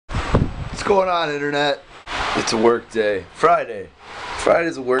going on, internet? It's a work day. Friday.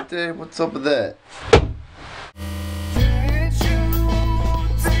 Friday's a work day? What's up with that?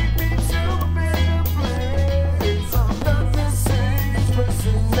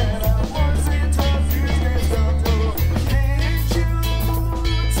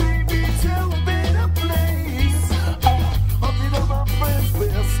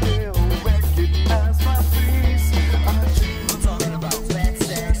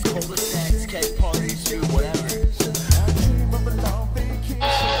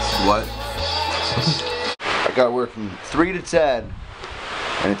 What? I got work from 3 to 10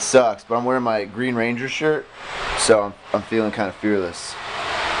 and it sucks, but I'm wearing my Green Ranger shirt, so I'm feeling kind of fearless.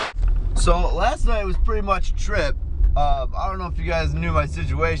 So last night was pretty much a trip. I don't know if you guys knew my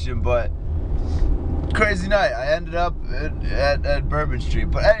situation, but crazy night. I ended up at Bourbon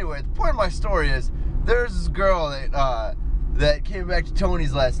Street. But anyway, the point of my story is there's this girl that came back to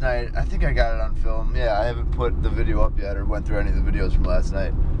Tony's last night. I think I got it on film. Yeah, I haven't put the video up yet or went through any of the videos from last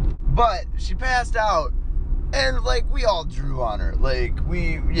night. But she passed out, and like we all drew on her. Like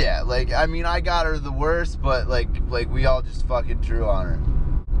I mean, I got her the worst, but like we all just fucking drew on her.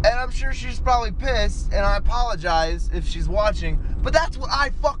 And I'm sure she's probably pissed, and I apologize if she's watching, but that's what I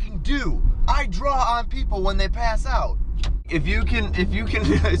fucking do. I draw on people when they pass out. If you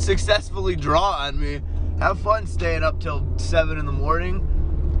can successfully draw on me, have fun staying up till 7 in the morning.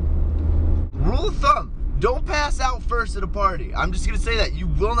 Rule of thumb, don't pass out first at a party. I'm just gonna say that. You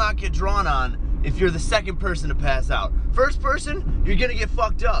will not get drawn on if you're the second person to pass out. First person, you're gonna get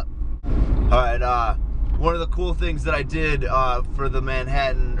fucked up. Alright, one of the cool things that I did for the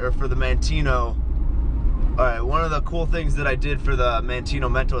Manhattan, or for the Mantino, alright, one of the cool things that I did for the Mantino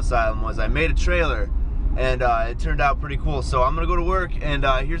Mental Asylum was I made a trailer, and it turned out pretty cool. So I'm gonna go to work, and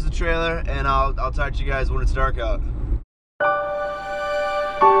here's the trailer, and I'll talk to you guys when it's dark out.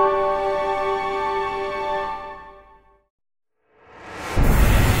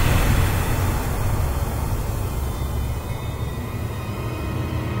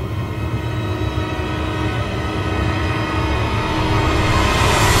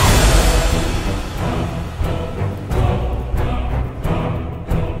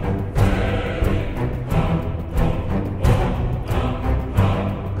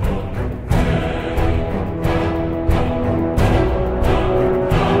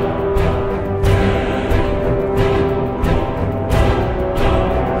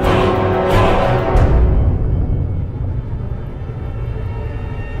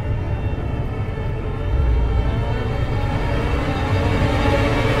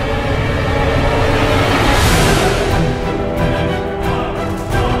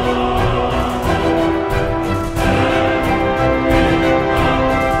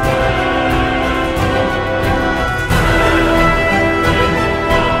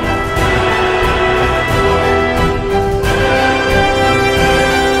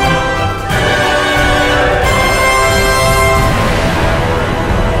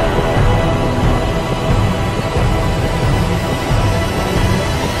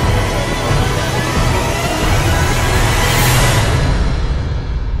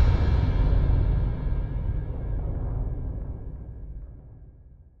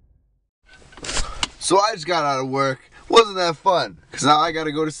 So I just got out of work. Wasn't that fun? Because now I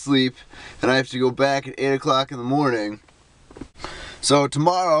gotta go to sleep and I have to go back at 8 o'clock in the morning. So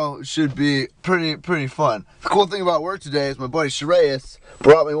tomorrow should be pretty fun. The cool thing about work today is my buddy Shreyas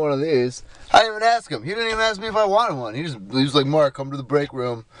brought me one of these. I didn't even ask him. He didn't even ask me if I wanted one. He was like, Mark, come to the break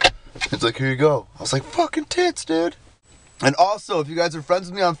room. It's like, here you go. I was like, fucking tits, dude. And also, if you guys are friends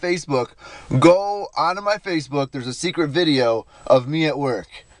with me on Facebook, go onto my Facebook. There's a secret video of me at work,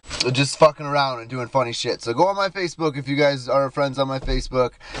 just fucking around and doing funny shit. So go on my Facebook if you guys are friends on my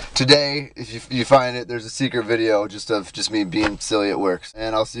Facebook. Today, if you find it, there's a secret video just of me being silly at work.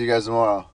 And I'll see you guys tomorrow.